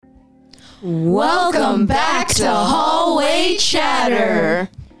Welcome back to Hallway Chatter.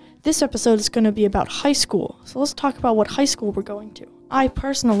 This episode is going to be about high school. So let's talk about what high school we're going to. I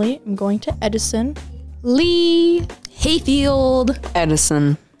personally am going to Edison. Lee. Hayfield.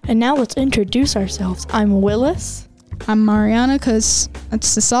 Edison. And now let's introduce ourselves. I'm Willis. I'm Mariana, because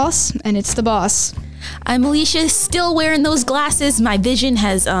it's the sauce and it's the boss. I'm Alicia, still wearing those glasses. My vision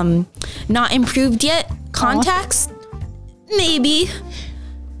has not improved yet. Contacts? Maybe.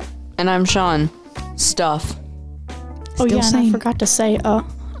 And I'm Sean. Stuff. Oh yeah, sane. and I forgot to say,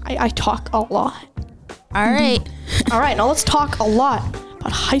 I talk a lot. All right. All right, now let's talk a lot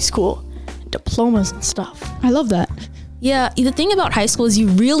about high school, diplomas and stuff. I love that. Yeah, the thing about high school is you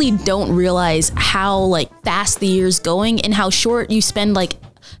really don't realize how fast the year's going and how short you spend,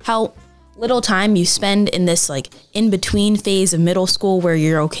 how little time you spend in this in between phase of middle school where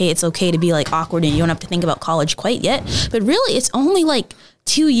it's okay to be awkward and you don't have to think about college quite yet. But really it's only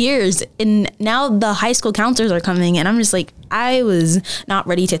 2 years and now the high school counselors are coming and I'm just I was not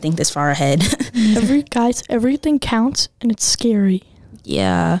ready to think this far ahead. Everything counts and it's scary.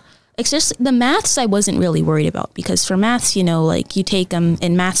 Yeah. It's just the maths I wasn't really worried about because for maths, you take them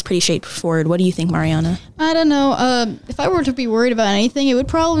and math's pretty straightforward. What do you think, Mariana? I don't know. If I were to be worried about anything, it would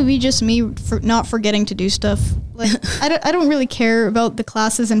probably be just me for not forgetting to do stuff. I don't really care about the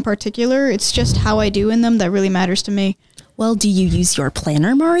classes in particular. It's just how I do in them that really matters to me. Well, do you use your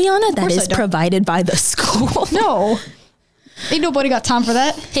planner, Mariana? That is I don't. Provided by the school. No. Ain't nobody got time for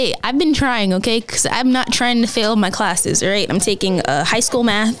that. Hey, I've been trying, okay? Because I'm not trying to fail my classes, all right? I'm taking high school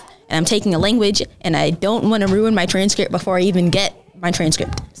math. And I'm taking a language, and I don't want to ruin my transcript before I even get my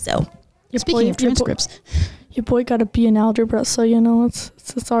transcript. So, Speaking of transcripts, your boy got a B in algebra, so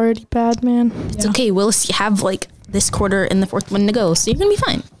it's already bad, man. it's okay, Willis. You have this quarter and the fourth one to go, so you're gonna be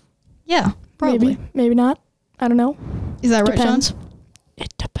fine. yeah, probably. Maybe not. I don't know. Is that right, Depends. Sean?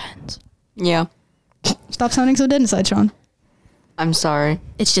 It depends. Yeah. Stop sounding so dead inside, Sean. I'm sorry.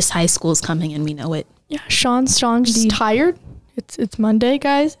 It's just high school's coming, and we know it. Yeah, Sean's tired. It's Monday,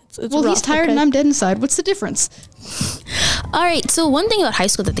 guys. It's Well, rough, he's tired okay? and I'm dead inside. What's the difference? All right. So one thing about high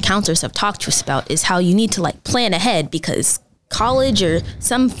school that the counselors have talked to us about is how you need to plan ahead because college or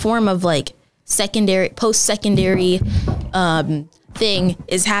some form of secondary, post-secondary thing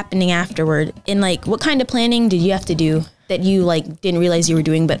is happening afterward. And what kind of planning did you have to do that you didn't realize you were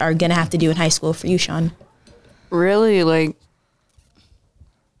doing but are gonna have to do in high school for you, Sean? Really,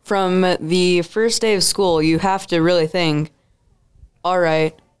 from the first day of school, you have to really think, all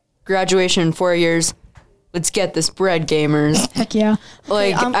right, graduation in 4 years. Let's get this bread, gamers. Heck yeah.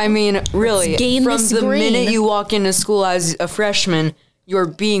 I mean, really, gain from this the green. minute you walk into school as a freshman, you're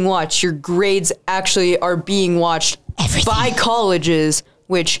being watched. Your grades actually are being watched by colleges,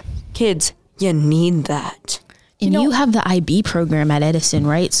 which, kids, you need that. And you have the IB program at Edison,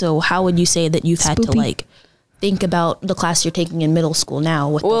 right? So how would you say that you've had to think about the class you're taking in middle school now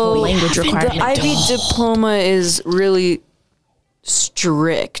with the whole language requirement? The IB diploma is really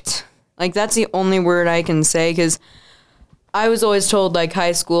strict. That's the only word I can say because I was always told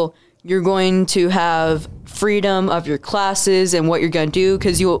high school, you're going to have freedom of your classes and what you're going to do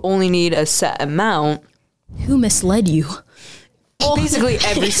because you'll only need a set amount. Who misled you? Basically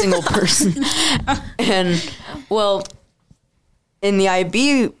every single person. And, well, in the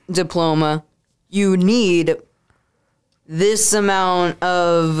IB diploma, you need this amount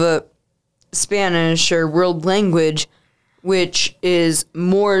of Spanish or world language, which is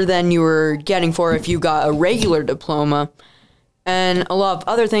more than you were getting for if you got a regular diploma, and a lot of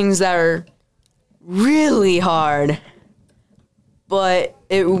other things that are really hard. But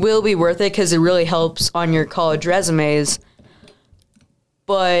it will be worth it because it really helps on your college resumes.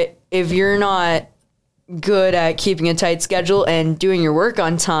 But if you're not good at keeping a tight schedule and doing your work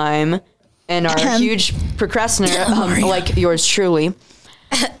on time and are a huge procrastinator, like yours truly.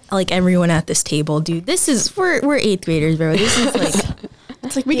 Everyone at this table, dude. This is we're 8th graders, bro. This is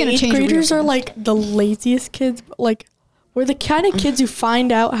It's We the gotta 8th change the graders real are the laziest kids. We're the kind of kids who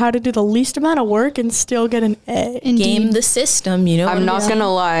find out how to do the least amount of work and still get an A. game the system, you know. I'm not going to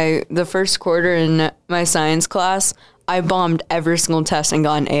lie. The first quarter in my science class, I bombed every single test and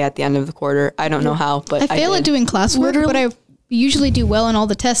got an A at the end of the quarter. I don't know how, but I fail did. at doing classwork, but I usually do well in all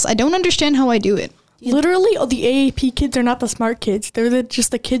the tests. I don't understand how I do it. Literally, the AAP kids are not the smart kids. They're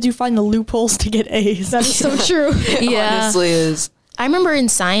just the kids who find the loopholes to get A's. That is so true. Yeah. Honestly is. I remember in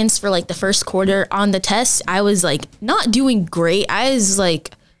science for the first quarter on the test, I was not doing great. I was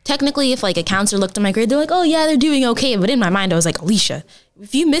technically if a counselor looked at my grade, they're oh yeah, they're doing okay. But in my mind, I was Alicia,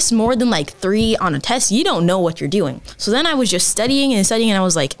 if you miss more than 3 on a test, you don't know what you're doing. So then I was just studying and I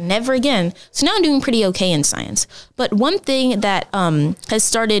was never again. So now I'm doing pretty okay in science. But one thing that has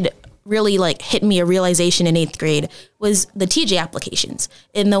started really like hit me a realization in 8th grade was the TJ applications.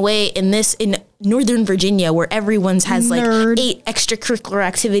 In Northern Virginia, where everyone's has like Nerd. 8 extracurricular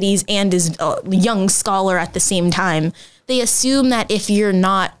activities and is a young scholar at the same time, they assume that if you're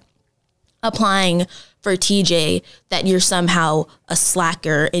not applying for TJ, that you're somehow a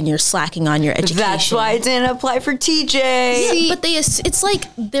slacker and you're slacking on your education. That's why I didn't apply for TJ. Yeah, but it's like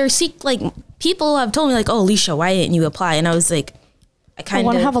people have told me like, oh, Alicia, why didn't you apply? And I was like, I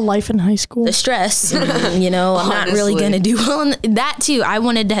want to have a life in high school. the stress, and, I'm not really Honestly. going to do well in that too. I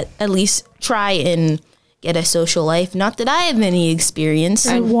wanted to at least try and get a social life. Not that I have any experience.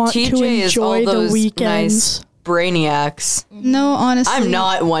 I want to is all enjoy the those weekends. nice brainiacs. No, honestly. I'm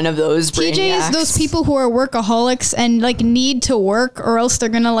not one of those brainiacs. TJ is those people who are workaholics and like need to work or else they're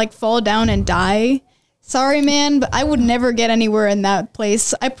gonna like fall down and die. Sorry, man, but I would never get anywhere in that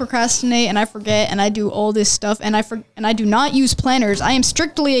place. I procrastinate and I forget and I do all this stuff and I do not use planners. I am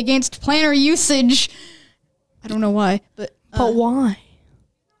strictly against planner usage. I don't know why, but But why?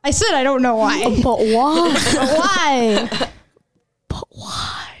 I said I don't know why. But why? Why? But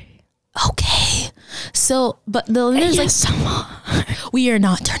why? Okay. So, but there's we are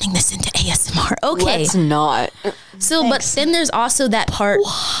not turning this into ASMR. Okay. Let's not. So, but then there's also that part.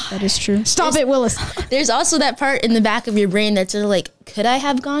 That is true. Stop it, Willis. There's also that part in the back of your brain that's sort of like, could I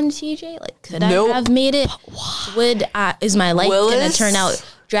have gone to TJ? Like, could Nope. I have made it? Is my life going to Willis? turn out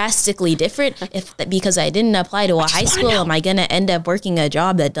drastically different because I didn't apply to a high school? Am I going to end up working a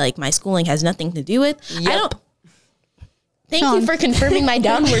job that like my schooling has nothing to do with? I don't. Thank you Sean. for confirming my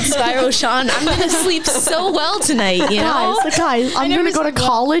downward spiral, Sean. I'm going to sleep so well tonight, you know? Guys, I'm never going to go to said that.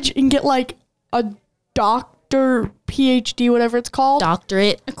 college and get like a doctor, PhD, whatever it's called.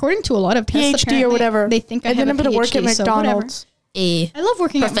 Doctorate, According to a lot of tests, PhD or apparently, whatever. they think I and have then I'm a going to work at PhD, so whatever. McDonald's. a I love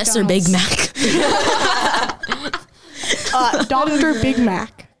working Professor at Big McDonald's. Mac. Dr. Big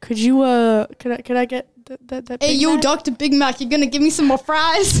Mac. Could you, could I get that Hey, Big yo, Mac? Dr. Big Mac, you gonna give me some more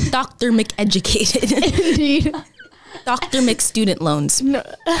fries? Dr. McEducated. Indeed. Dr. McStudent loans. No.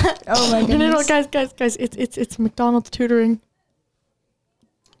 Oh my No, goodness. guys, it's McDonald's tutoring.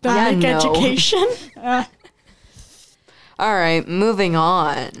 The Yeah, Mac no. education? All right, moving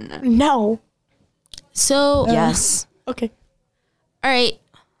on. No. So, Yes. Okay. all right.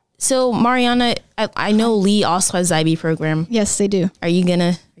 So, Mariana, I know Lee also has IB program. Yes, they do. Are you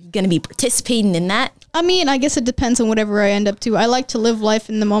gonna be participating in that? I mean, I guess it depends on whatever I end up to. I like to live life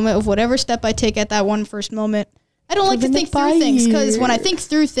in the moment of whatever step I take at that one first moment. I don't like to Living think it by through things because when I ear. think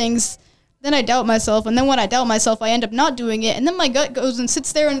through things, then I doubt myself. And then when I doubt myself, I end up not doing it. And then my gut goes and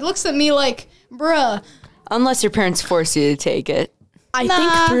sits there and looks at me like, bruh. Unless your parents force you to take it. I Nah.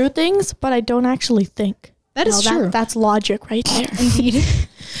 think through things, but I don't actually think. That is true. That's logic right there. Indeed.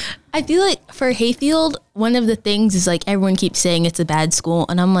 I feel like for Hayfield, one of the things is like everyone keeps saying it's a bad school,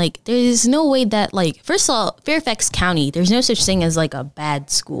 and I'm like, there's no way that like, first of all, Fairfax County, there's no such thing as like a bad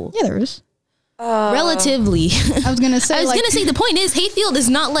school. Yeah, there is. Relatively. I was going to say, I was gonna say the point is Hayfield is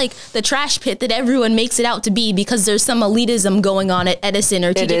not like the trash pit that everyone makes it out to be because there's some elitism going on at Edison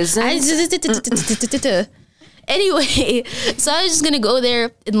or TJ. isn't? Anyway, so I was just gonna go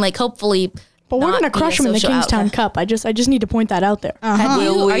there and like hopefully. But we're not gonna be crush a them in the social Kingstown outcast. Cup. I just need to point that out there.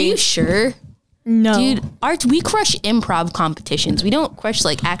 Will Are we? you sure? No. Dude, we crush improv competitions. We don't crush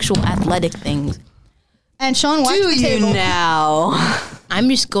like actual athletic things. and Sean, watch Do the you table. now? I'm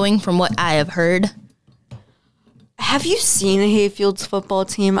just going from what I have heard. Have you seen Hayfield's football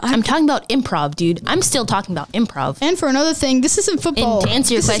team? I'm talking about improv, dude. I'm still talking about improv. And for another thing, this isn't football. And to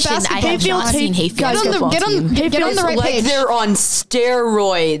answer your This is question, I basketball. have not Hayfield- seen Hayfield guys, football get on team. the right like page. they're on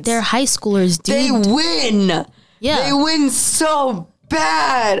steroids. They're high schoolers, dude. They win. Yeah. They win so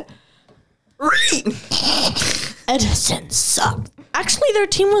bad. Edison sucked. Actually, their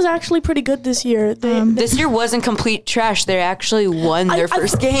team was actually pretty good this year. This year wasn't complete trash. They actually won their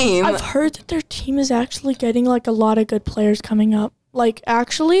first game. I've heard that their team is actually getting like a lot of good players coming up. Like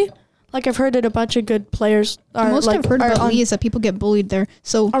actually, like I've heard that a bunch of good players are Most like I've heard are about on, Lee is that people get bullied there.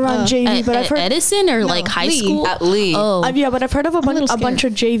 So around JV, but I've heard Edison or like high Lee. school? At Lee. Oh, yeah, but I've heard of a little bunch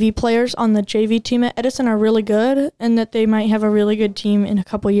of JV players on the JV team at Edison are really good, and that they might have a really good team in a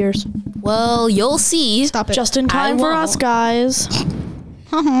couple years. well, you'll see. stop it. Just in time for us, won't. guys.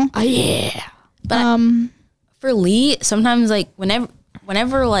 Uh-huh. Yeah. For Lee, sometimes like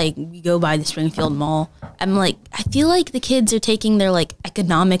whenever like we go by the Springfield Mall, I'm like, I feel like the kids are taking their like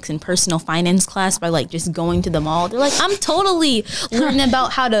economics and personal finance class by like just going to the mall. They're like, I'm totally learning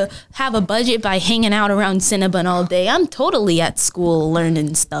about how to have a budget by hanging out around Cinnabon all day. I'm totally at school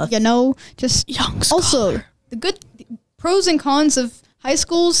learning stuff. You know, just Young also the good pros and cons of high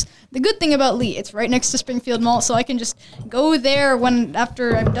schools, the good thing about Lee, it's right next to Springfield Mall, so I can just go there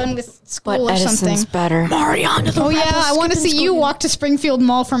after I'm done with school or Edison's something. better. Mariana, the Oh yeah, rebel I want to see skipping you school. walk to Springfield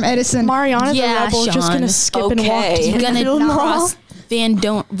Mall from Edison. Mariana, Yeah, the rebel, is just Sean. gonna skip and walk Okay. to You're gonna Springfield Mall. cross Van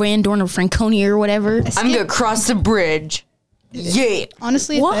Dorn or Franconia or whatever. I'm gonna cross the bridge. Yeah.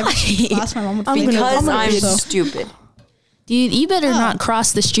 Honestly, if I ever Why? skipped class, my mom would I'm feed me. gonna- Because I'm I'm be so. stupid. Dude, you better not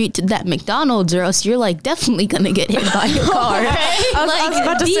cross the street to that McDonald's or else you're like definitely gonna get hit by a car. I was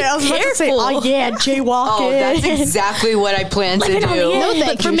about to be say, careful. oh yeah, jaywalking. Oh, that's exactly what I plan to it on the do. edge. No, thank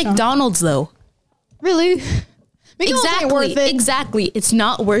but for you, Sean. McDonald's though. Really? McDonald's ain't worth it. Exactly. It's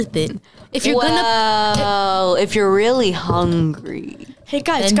not worth it. If you're Well, if you're really hungry. Hey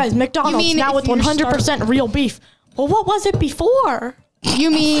guys, Then- McDonald's You mean now if with you're 100% real beef. Well, what was it before?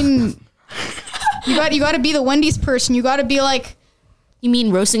 You mean you got to be the Wendy's person? You got to be like, you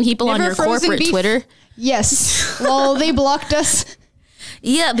mean roasting people on Never your frozen corporate beef. Twitter? yes. Well, they blocked us.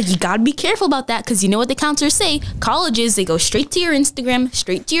 Yeah, but you gotta be careful about that because you know what the counselors say. Colleges, they go straight to your Instagram,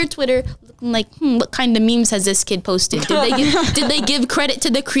 straight to your Twitter, looking like, what kind of memes has this kid posted? Did they give credit to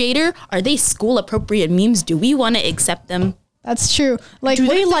the creator? Are they school appropriate memes? Do we want to accept them? That's true. Like, Do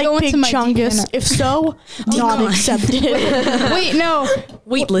what they if like go Big into my Chungus? DVNR? If so, not accepted. Wait, no.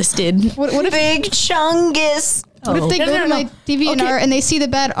 Waitlisted. What if Big Chungus. what if they No, go no, to no. my DeviantArt Okay. and they see the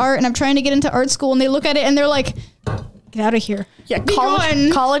bad art and I'm trying to get into art school and they look at it and they're like, get out of here. Yeah, Be college.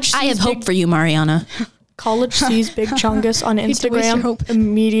 gone. College. I have sees hope Big, for you, Mariana. college sees Big Chungus on to waste your Instagram. hope.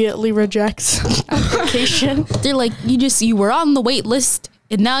 Immediately rejects application. They're like, you were on the wait list,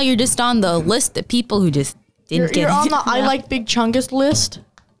 and now you're just on the list of people who just didn't You're get on it. the I like Big Chungus list.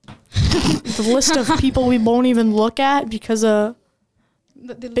 The list of people we won't even look at because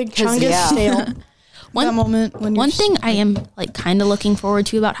Big Chungus yeah. stale. That moment when One you're thing I am like kind of looking forward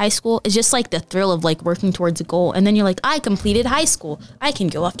to about high school is just like the thrill of like working towards a goal, and then you're like, I completed high school, I can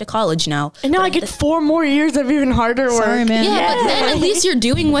go off to college now. And now I get 4 more years of even harder work. Sorry, man. Yeah, but then at least you're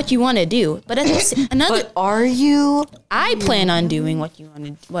doing what you want to do. But at another, But are you? I plan on doing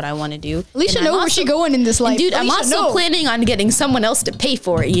what I want to do. Alicia And know I'm where also- she going in this life. Dude, I'm Alicia also know. planning on getting someone else to pay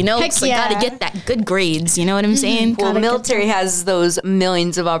for it. You know, Heck so I gotta yeah. get that good grades. You know what I'm saying? Well, Gotta get military has those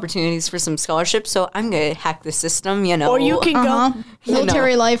millions of opportunities for some scholarships, so I'm gonna hack the system. You know, Or you can Uh-huh. go.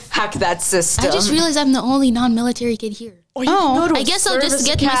 Military life. hack that system. I just realized I'm the only non-military kid here. Or you can go to I a guess I'll just service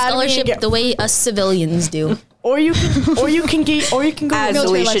get my academy and scholarship get- the way us civilians do. Or you can go. As military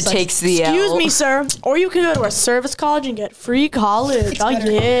Alicia life sucks. takes the Excuse L. me, sir. Or you can go to a service college and get free college. Oh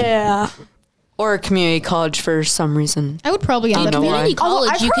better. yeah. Or a community college for some reason. I would probably end Dude, up no there. way. Community Although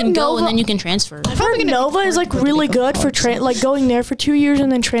college, I've you heard can go and Nova- then you can transfer. I've heard gonna Nova is like really good for like going there for 2 years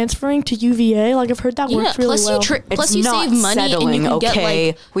and then transferring to UVA. Like I've heard that Yeah, works really plus well. plus you not save money settling, and you can okay? get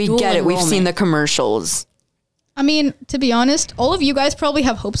like we dual get it. We've seen the enrollment. commercials. I mean, to be honest, all of you guys probably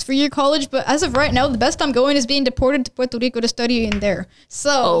have hopes for your college, but as of right now, the best I'm going is being deported to Puerto Rico to study in there.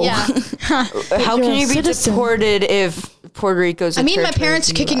 So, Oh. yeah. How you're can a you be citizen. deported if Puerto Rico's? I mean, my parents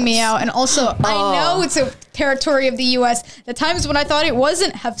are kicking me out, and also I know it's a territory of the U.S. The times when I thought it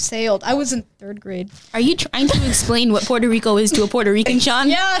wasn't have sailed. I was in 3rd grade. Are you trying to explain what Puerto Rico is to a Puerto Rican, Sean?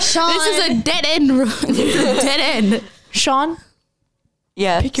 Yeah, Sean. This is a dead end. Dead end. Sean,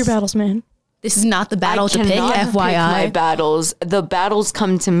 Yeah, pick your battles, man. This is not the battle to pick. cannot pick my FYI. battles. The battles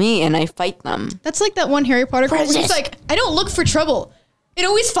come to me, and I fight them. That's like that one Harry Potter quote where he's like, I don't look for trouble. It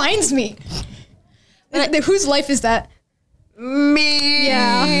always finds me. Whose life is that? Me.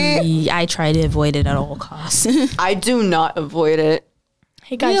 Yeah. I try to avoid it at all costs. I do not avoid it.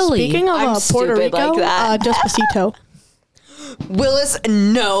 Hey guys, Really? speaking of I'm Puerto stupid Rico, like that. Despacito. Willis,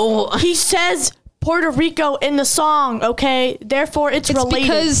 no. He says Puerto Rico in the song. Okay, therefore it's It's related.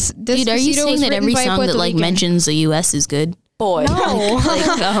 because Dude, are you Despacito saying was that written every by a song that Puerto like Rican. mentions the U.S. is good? Boy.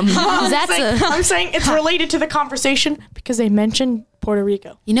 I'm saying it's related to the conversation because they mentioned Puerto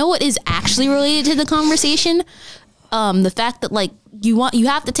Rico. You know what is actually related to the conversation? The fact that like you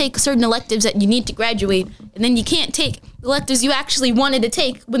have to take certain electives that you need to graduate, and then you can't take electives you actually wanted to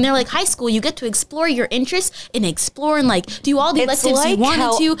take. When they're like high school, you get to explore your interests and explore and like do all the It's electives you like wanted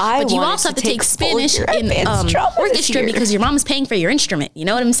how to, I but you wanted also have to to take take Spanish full in year advanced drama this orchestra year. because your mom's paying for your instrument. You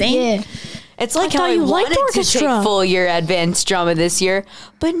know what I'm saying? Yeah. It's like I how thought I you liked wanted to orchestra. take full year advanced drama this year,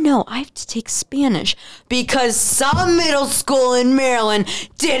 but no, I have to take Spanish because some middle school in Maryland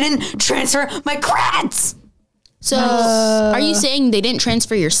didn't transfer my credits. So are you saying they didn't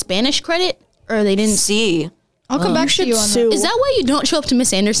transfer your Spanish credit, or they didn't? See, I'll come back to you on that. Sue. Is that why you don't show up to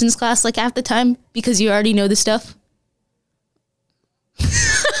Miss Anderson's class like half the time because you already know the stuff?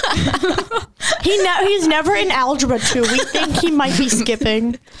 He's never in algebra 2. We think he might be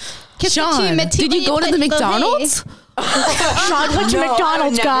skipping. Sean, did you go to the McDonald's? Sean went to No, McDonald's, I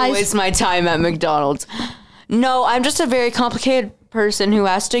would never guys. waste my time at McDonald's. No, I'm just a very complicated person who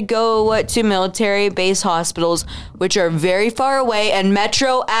has to go to military base hospitals, which are very far away, and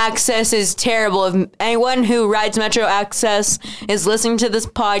Metro access is terrible. If anyone who rides Metro access is listening to this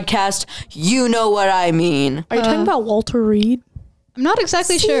podcast, you know what I mean. Are you talking about Walter Reed? I'm not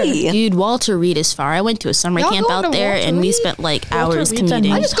exactly sure. Dude, Walter Reed is far. I went to a summer Y'all camp going out to there, Walter and we Reed? spent like Walter hours Reed's a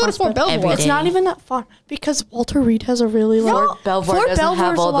commuting. nice I just go to Fort hospital. Belvoir. Every It's not day. even that far because Walter Reed has a really Fort Belvoir doesn't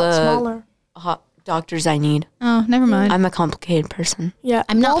have all a lot the smaller. doctors I need. Oh, never mind. I'm a complicated person. Yeah,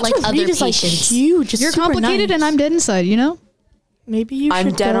 I'm not Walter like other Reed is patients. Like huge. It's You're super complicated nice. and I'm dead inside, you know? Maybe you I'm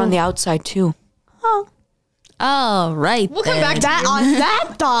should dead go. on the outside too. Oh, Oh, right. We'll come then. back to that on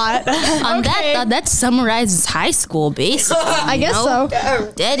that thought. On that thought, that summarizes high school, basically. I guess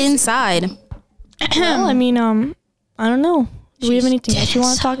so. Dead inside. Well, I mean, I don't know. Do we have anything else you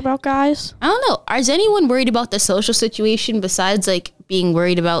want to talk about, guys? I don't know. Is anyone worried about the social situation besides like being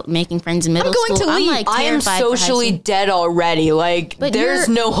worried about making friends in middle going school? to leave. I'm like I am terrified for high socially school. dead already. Like, But there's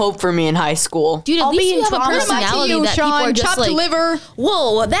you're- no hope for me in high school. Dude, at I'll be least in you have a drama. personality you, that people are Sean. just Chopped like, liver.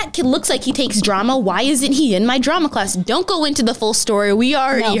 whoa, that kid looks like he takes drama. Why isn't he in my drama class? Don't go into the full story. We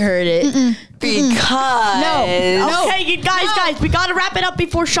already heard it. Because No. Okay, you guys, we gotta wrap it up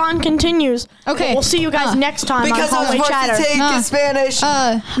before Sean continues. Okay. We'll see you guys next time because on I was Hallway supposed Chatter. to take Spanish.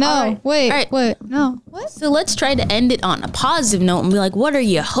 No, Alright. wait, Alright. wait, no. What? So let's try to end it on a positive note and be like, what are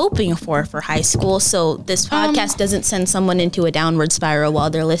you hoping for high school? So this podcast doesn't send someone into a downward spiral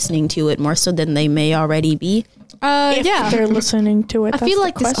while they're listening to it more so than they may already be. If Yeah. they're listening to it. I feel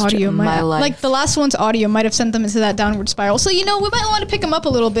like this audio My might, life. like the last one's audio might have sent them into that downward spiral. So, you know, we might want to pick them up a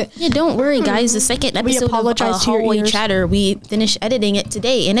little bit. Yeah, don't worry, guys. The second episode apologize of to your Hallway ears. Chatter, we finished editing it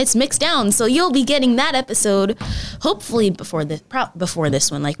today, and it's mixed down. So you'll be getting that episode hopefully before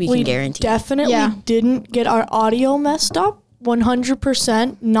this one, like we can guarantee. Definitely Yeah. didn't get our audio messed up.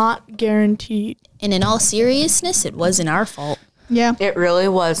 100% not guaranteed. And in all seriousness, it wasn't our fault. Yeah. It really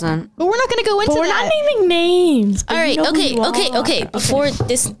wasn't. But we're not going to go into But we're that. not naming names. All right, okay. Before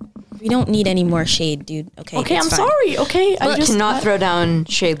this, we don't need any more shade, dude. Okay. Okay, it's I'm fine. sorry. Okay, I I just cannot throw down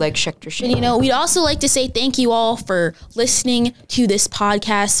shade like Schechter And, shade. you know, we'd also like to say thank you all for listening to this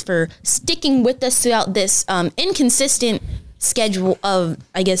podcast, for sticking with us throughout this inconsistent schedule of,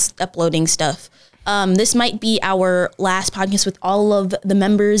 I guess, uploading stuff. This might be our last podcast with all of the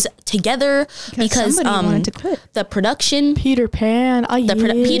members together because somebody wanted to quit. the production, Peter Pan.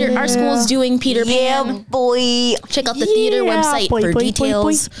 Peter, our school's doing Peter Yeah, Pan. boy. Check out the theater website for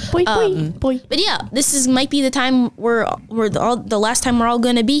details. Boy. But yeah, this might be the time the last time we're all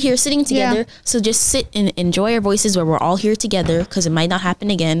gonna be here sitting together. Yeah. So just sit and enjoy our voices where we're all here together because it might not happen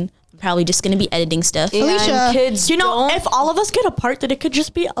again. We're probably just gonna be editing stuff. Alicia, And kids, You know, don't- if all of us get a part, then it could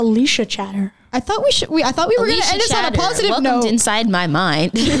just be Alicia Chatter. I thought we were going to end this on a Chatter, positive welcome note. to Inside My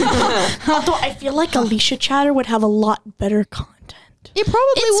Mind. Although I feel like Alicia Chatter would have a lot better content. It probably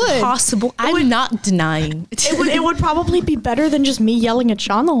It's would. possible. I'm not denying. It would probably be better than just me yelling at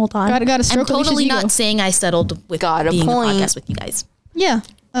Sean the whole time. Got to I'm stroke totally Alicia's ego. not saying I settled with Got a being point. a podcast with you guys. Yeah.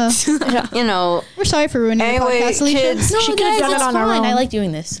 you know, We're sorry for ruining Anyway, the podcast, Alicia. kids- No, She could've guys, done it it's on her fine. own. I like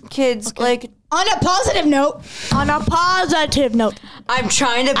doing this. kids, like, On a positive note, On a positive note, I'm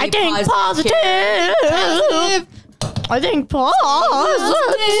trying to be I think positive. positive. I think positive.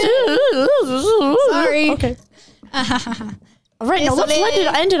 Sorry. Okay. All right, now let's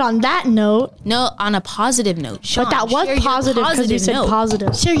Positive. end it on that note. No, on a positive note. Sean, But that was share your positive because we said note.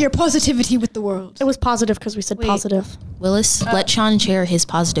 positive. share your positivity with the world. It was positive because we said positive. Willis, let Sean share his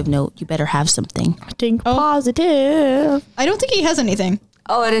positive note. You better have something. I think positive. I don't think he has anything.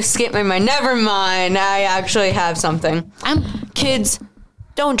 Oh, it escaped my mind. Never mind. I actually have something. Kids,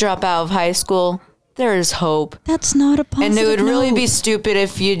 don't drop out of high school. There is hope. That's not a positive And it would really note. be stupid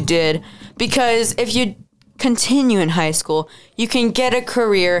if you did. Because if you continue in high school, you can get a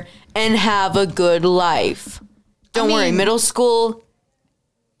career and have a good life. Don't worry, middle school,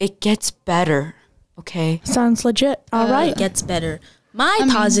 it gets better. Okay? Sounds legit. All right. It gets better. My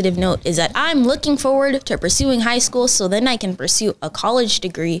positive note is that I'm looking forward to pursuing high school so then I can pursue a college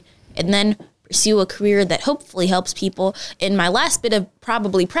degree and then pursue a career that hopefully helps people. And my last bit of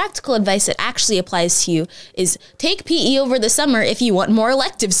probably practical advice that actually applies to you is take PE over the summer if you want more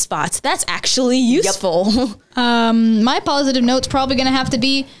elective spots. That's actually useful. My positive note's probably gonna have to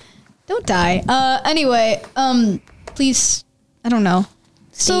be, don't die. Anyway, please, I don't know.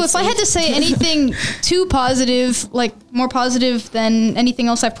 So if I had to say anything too positive, like more positive than anything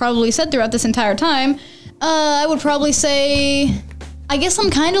else I've probably said throughout this entire time, I would probably say, I guess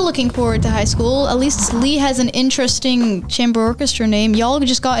I'm kind of looking forward to high school. At least Lee has an interesting chamber orchestra name. Y'all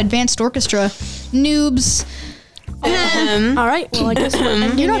just got advanced orchestra. Noobs. All right. Well, I guess we're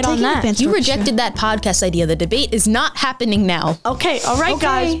ending not it on taking that. offense. You rejected that podcast idea. The debate is not happening now. Okay. All right,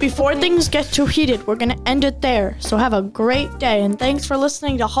 guys. Before things get too heated, we're gonna end it there. So have a great day, and thanks for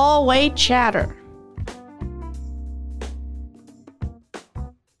listening to Hallway Chatter.